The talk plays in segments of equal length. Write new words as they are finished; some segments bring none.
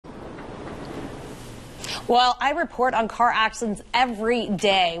Well, I report on car accidents every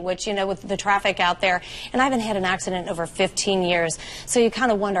day, which, you know, with the traffic out there, and I haven't had an accident in over 15 years. So you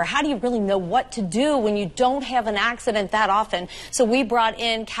kind of wonder, how do you really know what to do when you don't have an accident that often? So we brought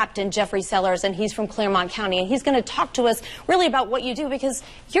in Captain Jeff Sellars, and he's from Clermont County, and he's going to talk to us really about what you do, because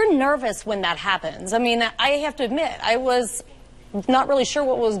you're nervous when that happens. I mean, I have to admit, I was not really sure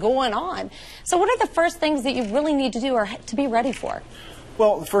what was going on. So what are the first things that you really need to do or to be ready for?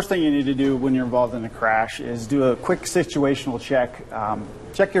 Well, the first thing you need to do when you're involved in a crash is do a quick situational check.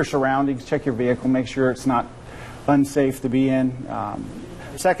 Check your surroundings, check your vehicle, make sure it's not unsafe to be in.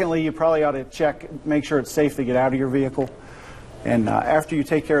 Secondly, you probably ought to make sure it's safe to get out of your vehicle. And after you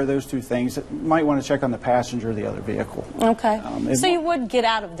take care of those two things, you might want to check on the passenger of the other vehicle. Okay. So you would get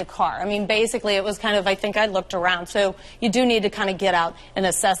out of the car. I mean, basically, it was kind of, I think I looked around. So you do need to kind of get out and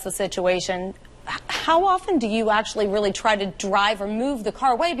assess the situation. How often do you actually really try to drive or move the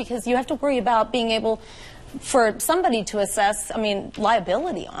car away? Because you have to worry about being able for somebody to assess, I mean,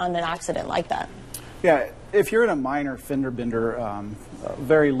 liability on an accident like that. Yeah, if you're in a minor fender bender, a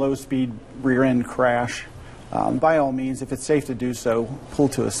very low-speed rear-end crash, by all means, if it's safe to do so, pull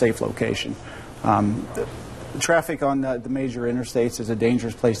to a safe location. The traffic on the major interstates is a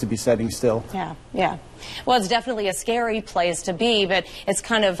dangerous place to be sitting still. Yeah, yeah. Well, it's definitely a scary place to be, but it's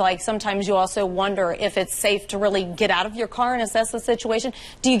kind of like sometimes you also wonder if it's safe to really get out of your car and assess the situation.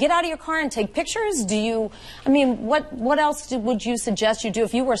 Do you get out of your car and take pictures? Do you, I mean, what else would you suggest you do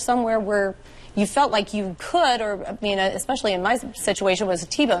if you were somewhere where you felt like you could, or, I mean, especially in my situation, was a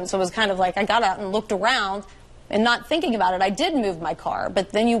T-bone, so it was kind of like I got out and looked around and not thinking about it. I did move my car,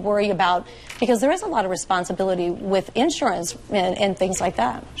 but then you worry about, because there is a lot of responsibility with insurance and things like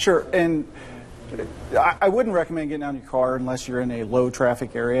that. Sure, and I wouldn't recommend getting out of your car unless you're in a low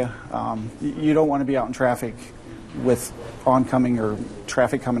traffic area. You don't want to be out in traffic with oncoming or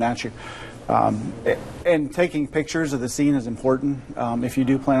traffic coming at you. And taking pictures of the scene is important. If you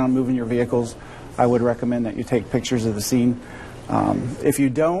do plan on moving your vehicles, I would recommend that you take pictures of the scene. If you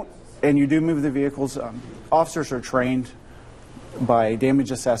don't, and you do move the vehicles, officers are trained by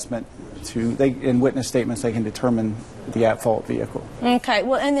damage assessment in witness statements they can determine the at-fault vehicle. Okay,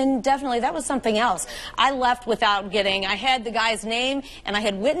 well, and then definitely that was something else. I left without getting, I had the guy's name and I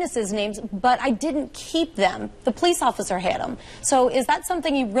had witnesses' names, but I didn't keep them. The police officer had them. So is that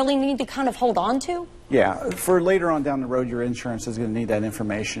something you really need to kind of hold on to? Yeah, for later on down the road, your insurance is going to need that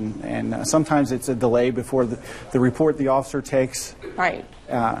information, and sometimes it's a delay before the report the officer takes, right,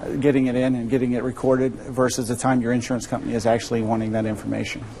 getting it in and getting it recorded, versus the time your insurance company is actually wanting that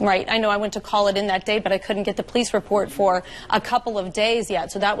information. Right. I know I went to call it in that day, but I couldn't get the police report for a couple of days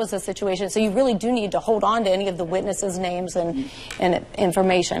yet, so that was the situation. So you really do need to hold on to any of the witnesses' names and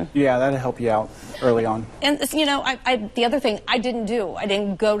information. Yeah, that'll help you out early on. And, you know, the other thing I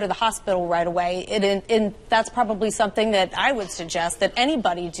didn't go to the hospital right away. And that's probably something that I would suggest that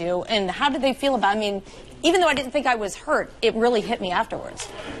anybody do. And how do they feel about it? I mean, even though I didn't think I was hurt, it really hit me afterwards.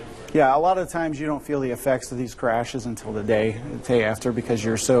 Yeah, a lot of times you don't feel the effects of these crashes until the day after, because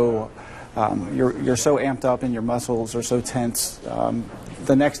you're so amped up and your muscles are so tense.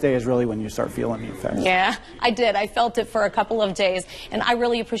 The next day is really when you start feeling the effects. Yeah, I did. I felt it for a couple of days, and I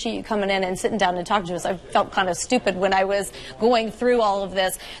really appreciate you coming in and sitting down and talking to us. I felt kind of stupid when I was going through all of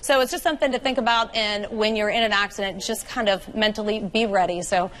this. So it's just something to think about, and when you're in an accident, just kind of mentally be ready.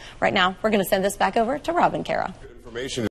 So right now, we're going to send this back over to Rob and Kara. Information